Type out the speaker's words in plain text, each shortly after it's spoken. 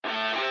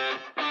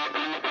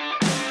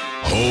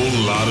whole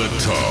lot of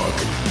talk.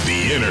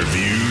 The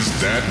interviews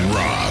that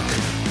rock.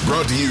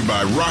 Brought to you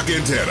by Rock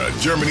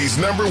Antenne, Germany's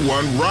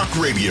 #1 rock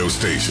radio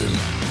station.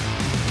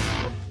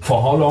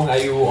 For how long are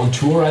you on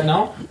tour right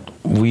now?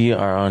 We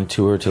are on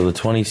tour till the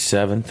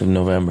 27th of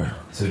November.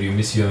 So do you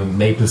miss your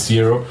maple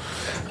syrup?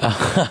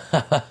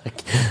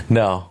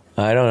 No,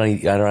 I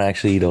don't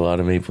actually eat a lot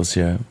of maple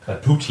syrup.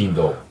 But poutine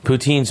though.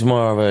 Poutine's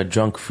more of a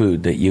junk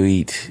food that you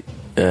eat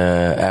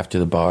after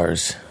the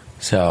bars.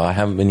 So I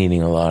haven't been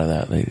eating a lot of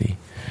that lately.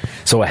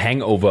 So a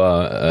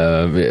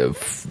hangover,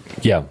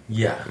 yeah.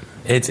 Yeah.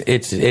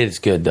 It's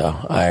good though.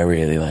 I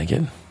really like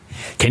it.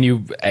 Can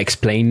you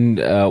explain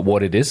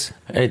what it is?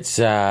 It's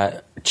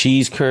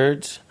cheese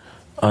curds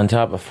on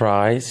top of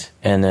fries,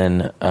 and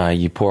then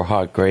you pour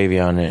hot gravy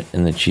on it,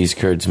 and the cheese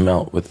curds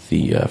melt with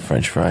the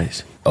French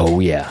fries. Oh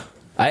yeah,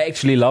 I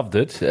actually loved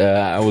it.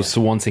 I was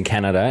once in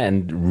Canada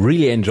and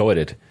really enjoyed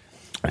it.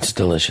 It's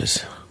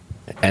delicious.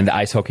 And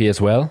ice hockey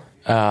as well?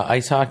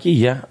 Ice hockey,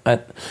 yeah. I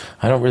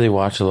don't really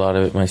watch a lot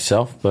of it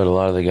myself, but a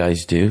lot of the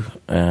guys do.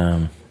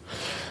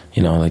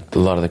 Like a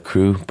lot of the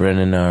crew.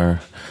 Brennan, our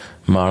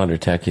monitor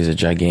tech, is a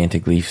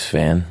gigantic Leafs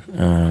fan.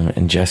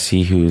 And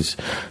Jesse, who's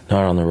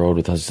not on the road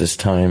with us this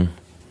time,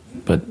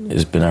 but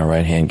has been our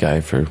right-hand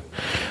guy for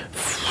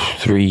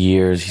 3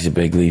 years. He's a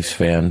big Leafs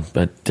fan.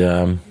 But,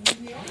 I'm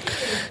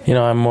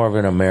more of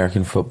an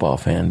American football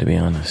fan, to be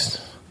honest.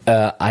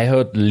 I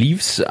heard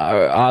Leafs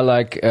are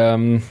like...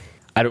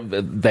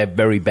 they're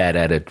very bad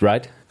at it,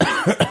 right?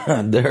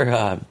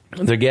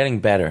 They're getting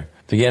better.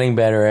 They're getting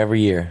better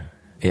every year.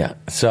 Yeah.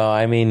 So,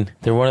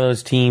 they're one of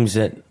those teams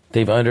that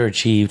they've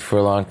underachieved for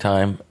a long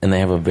time, and they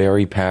have a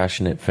very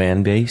passionate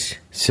fan base.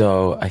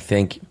 So I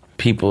think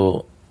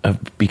people have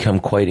become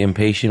quite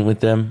impatient with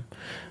them.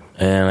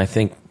 And I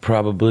think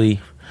probably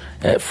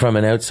from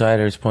an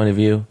outsider's point of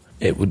view,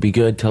 it would be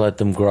good to let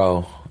them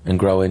grow and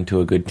grow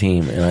into a good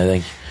team. And I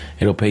think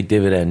it'll pay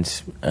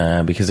dividends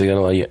because they got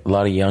a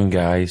lot of young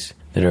guys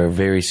that are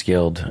very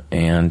skilled,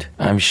 and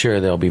I'm sure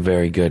they'll be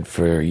very good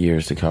for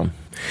years to come.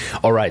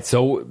 All right,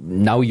 so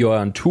now you're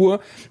on tour,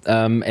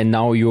 and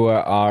now you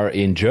are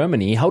in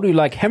Germany. How do you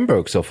like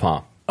Hamburg so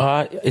far?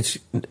 I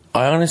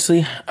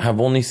honestly have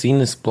only seen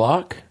this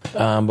block,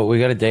 but we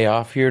got a day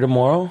off here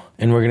tomorrow,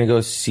 and we're going to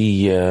go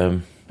see,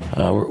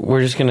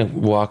 we're just going to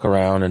walk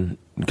around and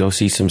go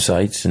see some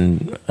sights,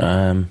 and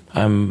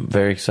I'm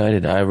very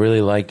excited. I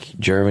really like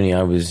Germany.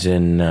 I was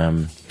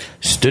in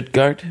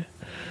Stuttgart,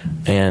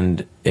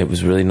 and it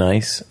was really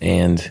nice,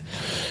 and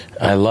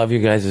I love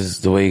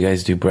the way you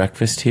guys do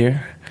breakfast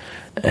here,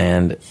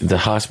 and the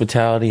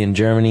hospitality in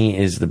Germany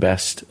is the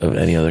best of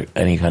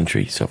any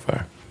country so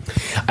far.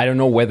 I don't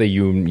know whether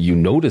you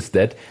noticed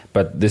that,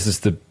 but this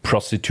is the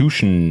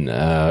prostitution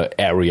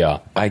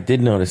area. I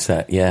did notice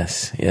that,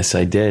 yes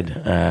I did.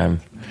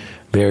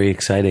 Very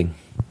exciting.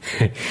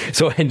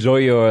 So enjoy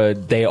your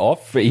day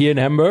off here in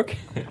Hamburg.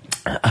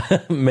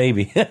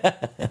 Maybe.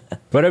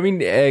 But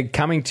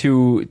coming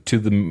to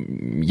the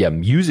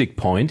music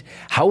point,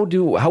 how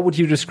would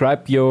you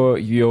describe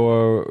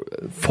your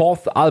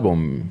fourth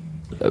album,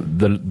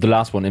 the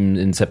last one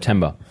in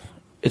September?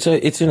 It's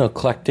an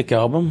eclectic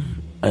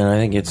album, and I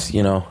think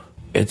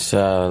it's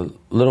a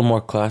little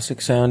more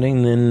classic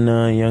sounding than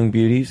Young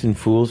Beauties and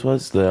Fools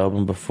was, the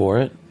album before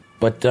it.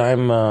 But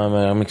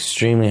I'm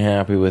extremely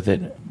happy with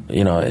it.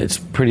 It's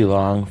pretty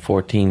long,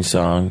 14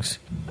 songs,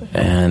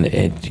 and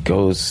it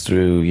goes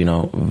through,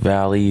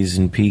 valleys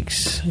and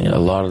peaks, a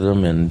lot of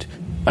them, and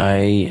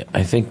I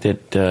think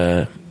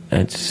that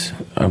it's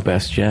our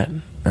best yet,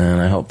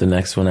 and I hope the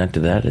next one after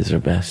that is our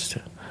best,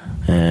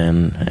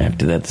 and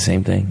after that the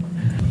same thing.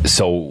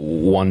 So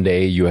one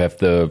day you have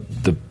the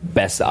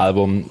best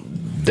album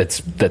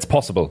that's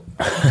possible.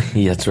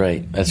 Yeah, that's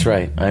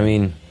right.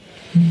 I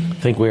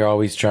think we're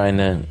always trying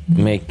to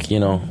make,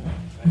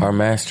 our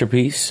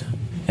masterpiece.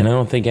 And I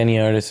don't think any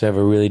artist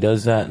ever really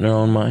does that in their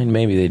own mind.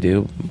 Maybe they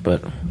do,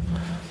 but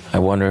I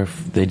wonder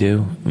if they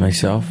do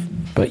myself.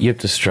 But you have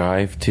to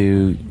strive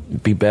to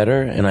be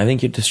better, and I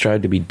think you have to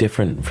strive to be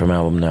different from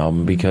album to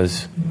album,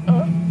 because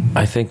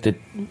I think that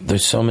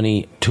there's so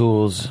many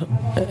tools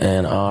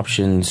and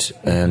options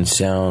and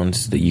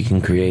sounds that you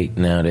can create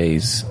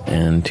nowadays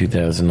in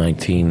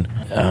 2019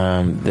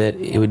 that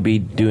it would be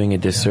doing a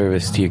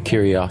disservice to your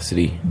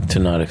curiosity to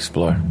not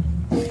explore.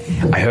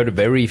 I heard a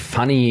very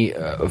funny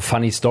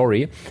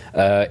story.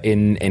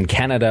 In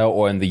Canada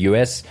or in the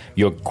US,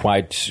 you're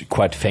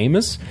quite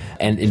famous,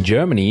 and in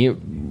Germany,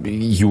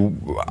 you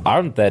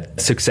aren't that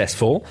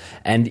successful.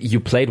 And you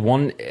played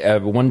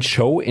one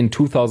show in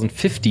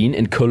 2015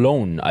 in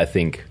Cologne, I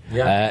think.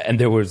 Yeah. And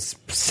there was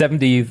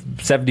 70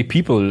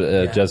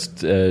 people just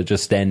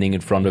standing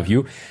in front of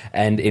you.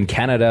 And in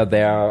Canada,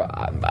 there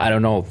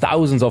are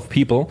thousands of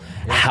people.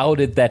 Yeah. How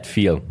did that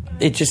feel?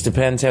 It just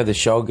depends how the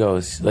show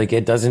goes. Like,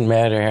 it doesn't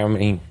matter how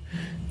many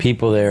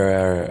people there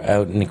are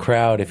out in the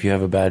crowd if you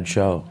have a bad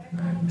show.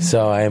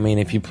 So,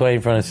 if you play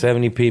in front of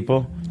 70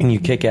 people and you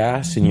kick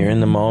ass and you're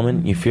in the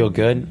moment, you feel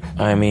good,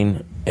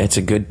 it's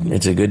a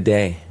good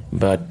day.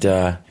 But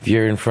if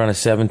you're in front of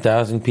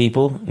 7,000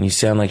 people and you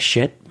sound like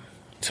shit,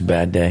 it's a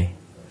bad day.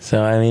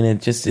 So I mean,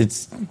 it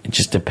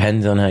just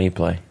depends on how you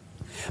play.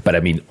 But I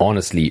mean,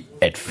 honestly,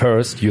 at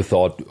first you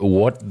thought,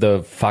 what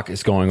the fuck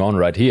is going on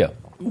right here?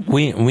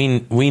 We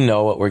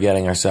know what we're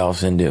getting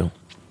ourselves into.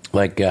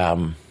 Like,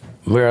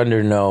 we're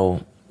under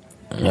no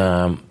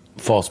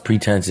false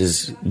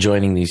pretenses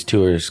joining these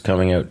tours,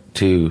 coming out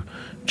to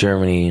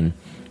Germany and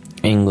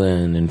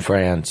England and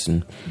France,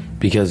 and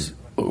because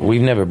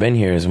we've never been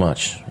here as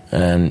much.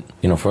 And,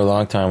 you know, for a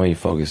long time we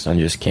focused on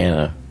just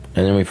Canada.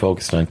 And then we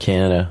focused on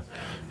Canada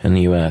and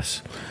the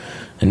U.S.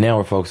 And now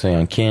we're focusing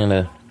on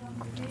Canada,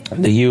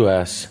 the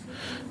U.S.,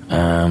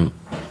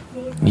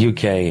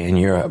 U.K., and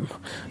Europe.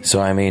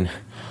 So, I mean,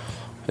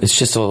 it's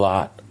just a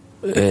lot.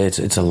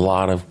 It's a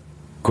lot of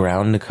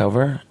ground to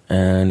cover.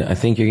 And I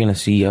think you're going to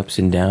see ups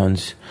and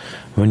downs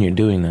when you're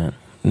doing that,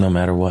 no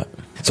matter what.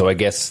 So I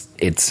guess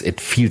it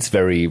feels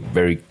very,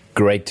 very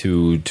great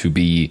to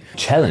be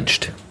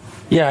challenged.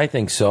 Yeah, I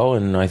think so,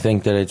 and I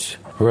think that it's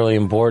really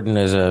important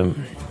as a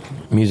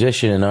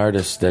musician and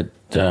artist that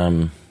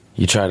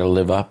you try to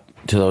live up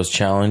to those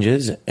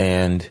challenges,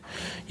 and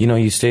you know,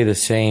 you stay the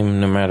same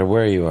no matter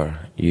where you are.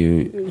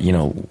 You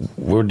know,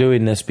 we're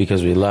doing this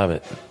because we love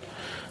it,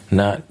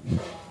 not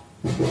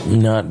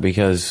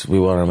because we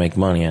want to make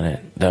money in it.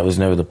 That was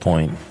never the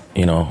point.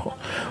 You know,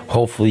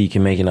 hopefully you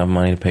can make enough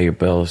money to pay your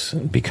bills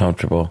and be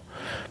comfortable.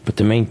 But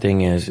the main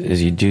thing is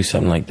you do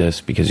something like this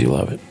because you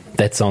love it.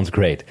 That sounds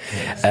great.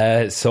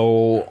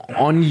 So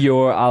on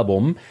your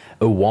album,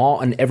 A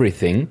War on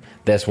Everything,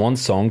 there's one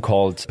song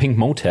called Pink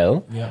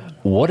Motel. Yeah.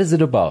 What is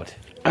it about?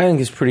 I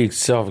think it's pretty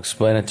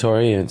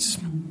self-explanatory. It's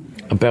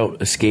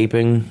about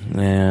escaping,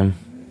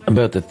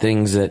 about the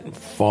things that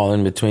fall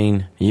in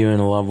between you and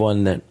a loved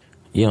one that,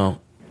 you know,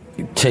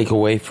 take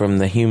away from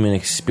the human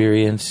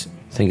experience.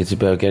 I think it's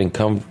about getting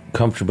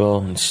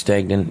comfortable and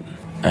stagnant.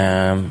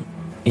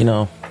 You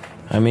know,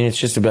 I mean, it's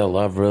just about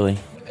love, really.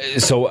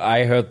 So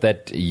I heard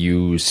that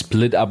you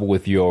split up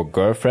with your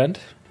girlfriend?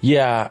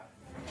 Yeah.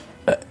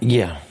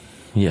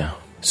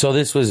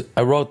 So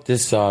I wrote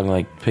this song,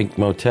 like Pink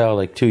Motel,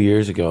 like 2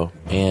 years ago.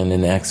 And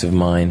an ex of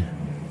mine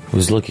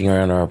was looking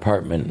around our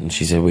apartment and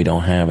she said, we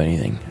don't have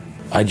anything.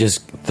 I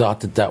just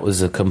thought that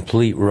was a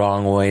complete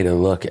wrong way to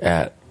look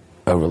at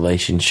a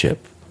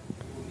relationship.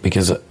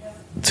 Because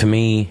to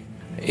me,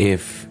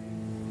 if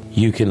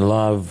you can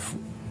love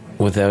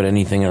without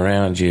anything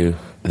around you,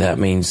 that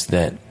means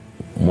that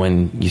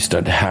when you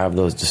start to have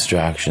those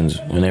distractions,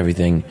 when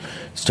everything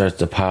starts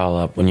to pile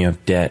up, when you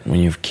have debt, when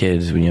you have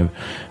kids, when you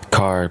have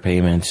car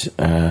payments,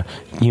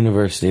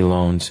 university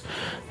loans,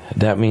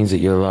 that means that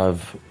your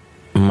love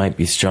might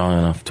be strong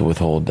enough to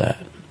withhold that.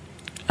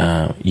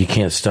 You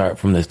can't start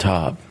from the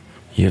top.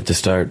 You have to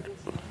start,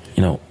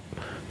 you know,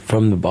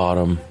 from the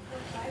bottom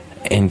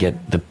and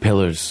get the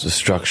pillars, the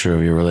structure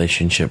of your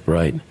relationship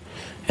right.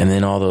 And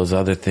then all those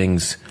other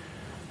things,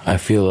 I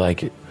feel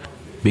like,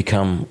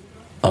 become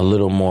a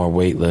little more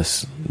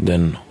weightless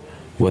than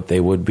what they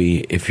would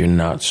be if you're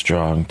not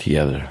strong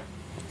together.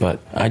 But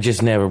I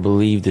just never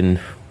believed in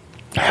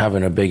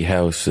having a big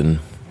house and,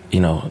 you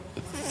know,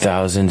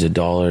 thousands of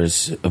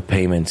dollars of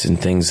payments and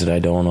things that I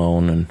don't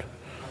own.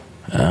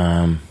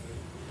 And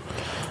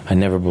I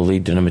never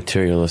believed in a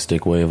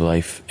materialistic way of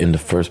life in the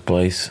first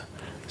place.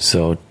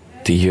 So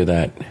to hear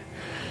that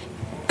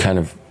kind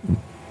of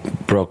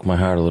broke my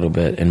heart a little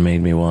bit and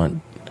made me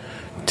want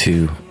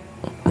to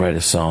write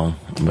a song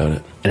about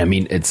it. And I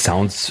mean, it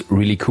sounds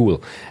really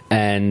cool.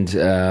 And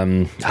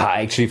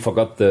I actually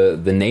forgot the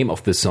name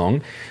of the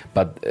song,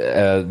 but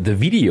the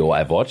video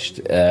I watched,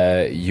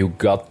 you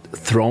got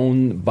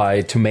thrown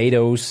by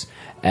tomatoes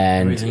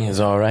and... Everything is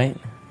all right?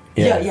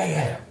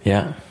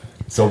 Yeah.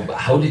 So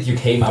how did you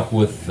came up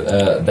with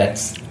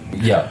that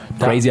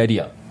crazy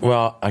idea?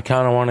 Well, I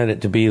kind of wanted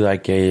it to be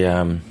like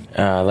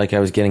like I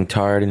was getting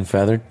tarred and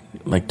feathered,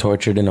 like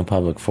tortured in a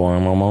public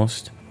forum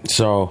almost.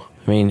 So,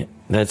 I mean,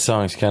 that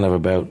song's kind of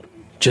about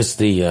just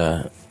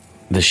the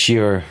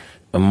sheer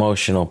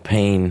emotional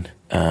pain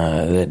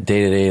that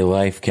day-to-day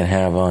life can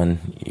have on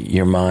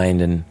your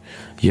mind and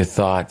your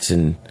thoughts,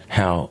 and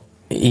how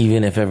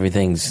even if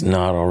everything's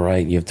not all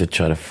right, you have to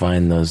try to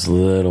find those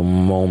little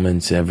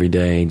moments every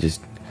day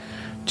just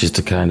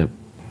to kind of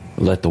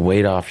let the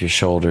weight off your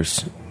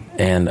shoulders.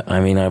 And I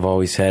mean, I've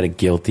always had a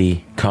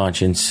guilty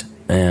conscience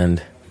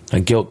and a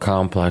guilt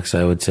complex,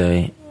 I would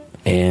say.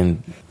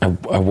 And I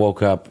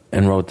woke up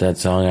and wrote that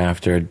song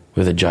after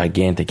with a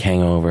gigantic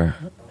hangover.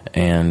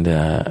 And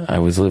I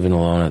was living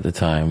alone at the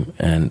time.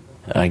 And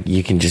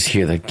you can just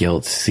hear the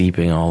guilt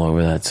seeping all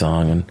over that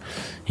song. And,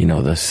 you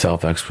know, the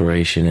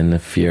self-exploration and the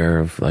fear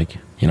of, like,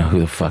 you know,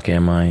 who the fuck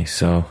am I?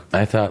 So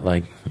I thought,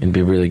 like, it'd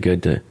be really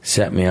good to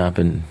set me up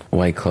in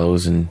white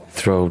clothes and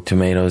throw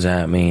tomatoes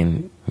at me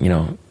and, you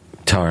know,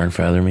 tar and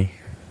feather me.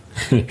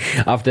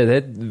 After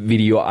that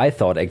video, I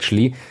thought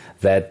actually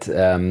that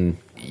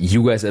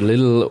you guys a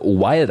little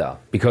wilder,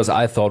 because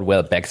I thought,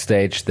 well,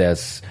 backstage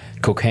there's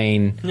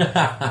cocaine,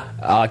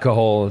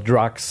 alcohol,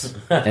 drugs,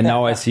 and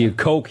now I see a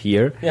Coke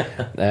here,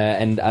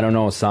 and I don't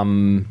know,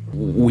 some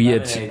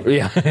weird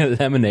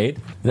lemonade.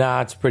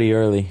 Nah, it's pretty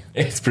early.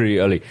 It's pretty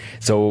early.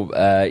 So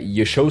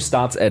your show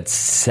starts at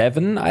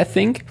 7, I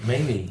think.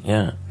 Maybe.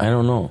 Yeah, I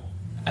don't know.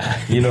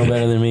 You know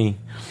better than me.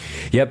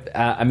 Yep.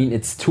 I mean,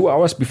 it's 2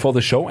 hours before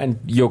the show, and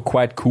you're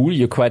quite cool.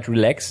 You're quite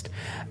relaxed.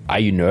 Are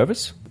you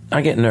nervous?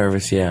 I get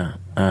nervous, yeah.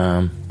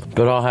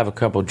 But I'll have a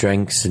couple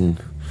drinks and,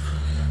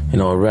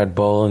 a Red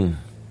Bull, and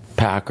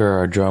Packer,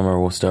 our drummer,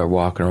 will start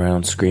walking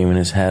around screaming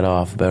his head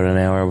off about an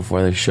hour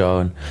before the show,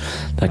 and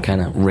that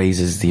kind of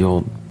raises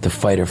the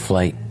fight or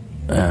flight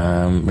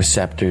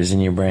receptors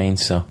in your brain.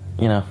 So,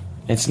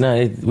 it's not.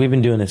 We've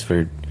been doing this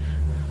for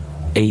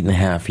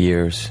 8.5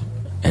 years.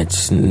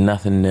 It's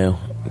nothing new.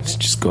 It's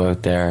just go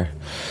out there,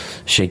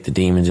 shake the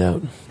demons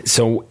out.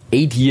 So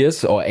 8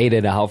 years or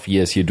 8.5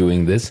 years you're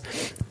doing this,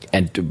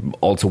 and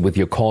also with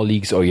your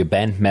colleagues or your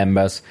band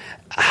members.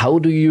 How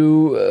do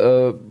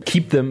you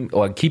keep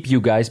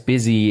you guys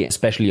busy,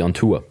 especially on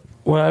tour?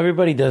 Well,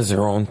 everybody does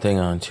their own thing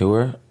on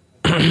tour.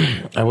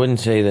 I wouldn't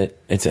say that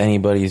it's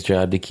anybody's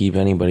job to keep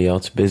anybody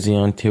else busy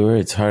on tour.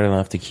 It's hard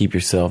enough to keep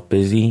yourself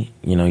busy.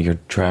 You're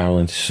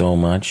traveling so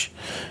much.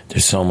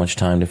 There's so much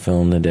time to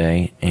fill in the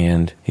day.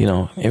 And,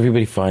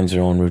 everybody finds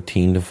their own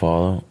routine to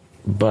follow.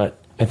 But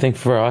I think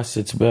for us,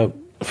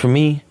 for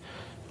me,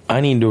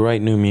 I need to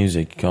write new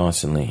music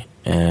constantly.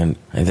 And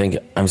I think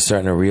I'm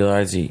starting to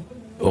realize the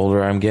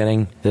older I'm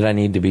getting that I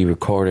need to be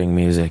recording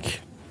music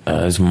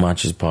as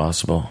much as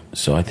possible.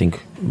 So I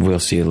think we'll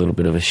see a little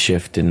bit of a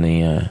shift in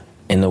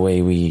the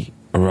way we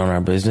run our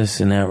business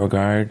in that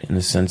regard, in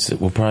the sense that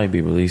we'll probably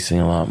be releasing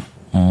a lot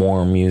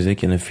more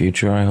music in the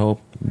future, I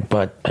hope.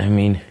 But I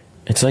mean,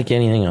 it's like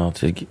anything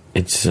else.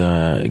 It's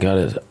got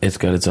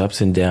its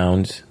ups and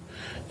downs,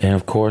 and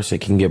of course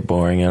it can get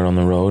boring out on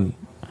the road.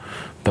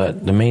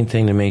 But the main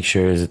thing to make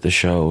sure is that the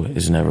show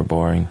is never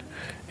boring,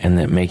 and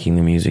that making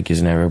the music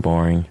is never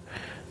boring,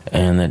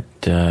 and that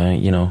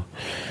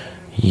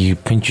you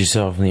pinch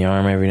yourself in the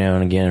arm every now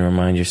and again and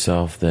remind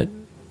yourself that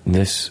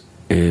this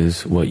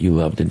is what you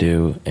love to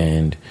do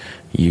and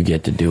you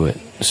get to do it.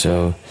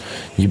 So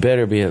you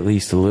better be at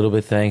least a little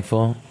bit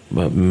thankful,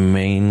 but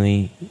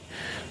mainly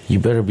you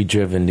better be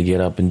driven to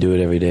get up and do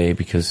it every day,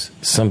 because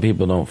some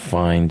people don't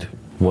find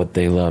what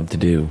they love to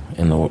do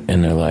in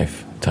their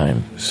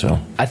lifetime. So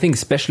I think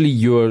especially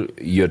your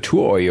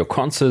tour or your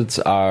concerts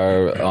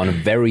are on a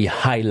very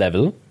high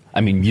level. I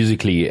mean,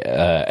 musically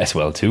as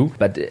well too.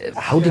 But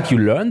how did you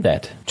learn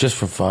that? Just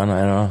for fun.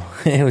 I don't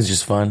know. It was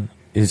just fun.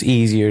 It was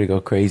easier to go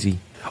crazy.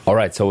 All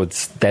right, so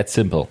it's that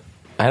simple.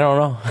 I don't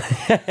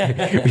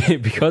know.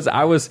 Because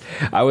I was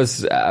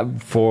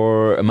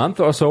for a month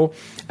or so,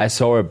 I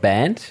saw a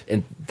band,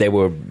 and they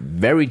were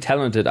very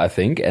talented, I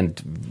think, and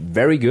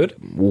very good.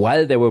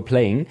 While they were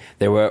playing,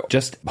 they were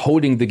just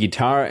holding the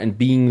guitar and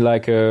being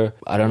like a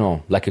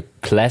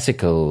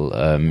classical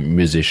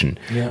musician.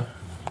 Yeah.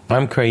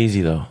 I'm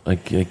crazy though.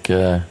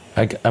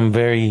 I'm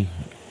very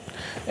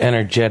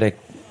energetic,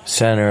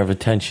 center of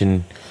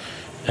attention,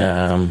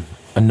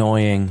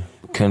 annoying,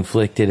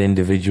 conflicted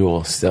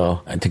individual.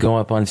 So to go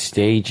up on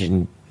stage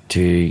and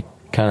to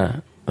kind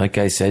of, like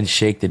I said,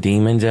 shake the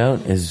demons out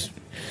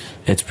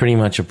it's pretty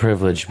much a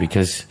privilege,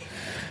 because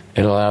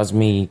it allows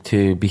me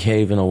to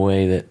behave in a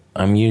way that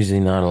I'm usually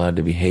not allowed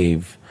to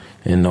behave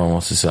in normal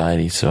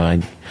society. So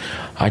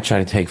I try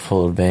to take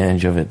full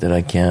advantage of it that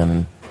I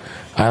can.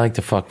 I like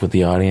to fuck with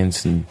the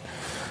audience, and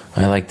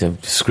I like to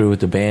screw with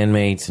the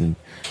bandmates,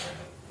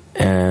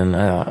 and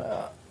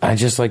I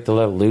just like to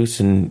let loose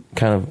and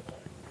kind of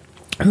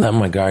let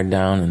my guard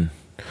down and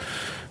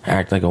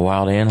act like a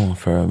wild animal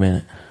for a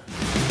minute.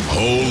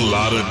 Whole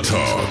lot of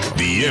talk.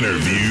 The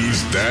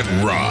interviews that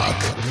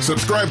rock.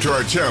 Subscribe to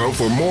our channel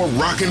for more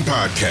rockin'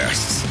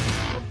 podcasts.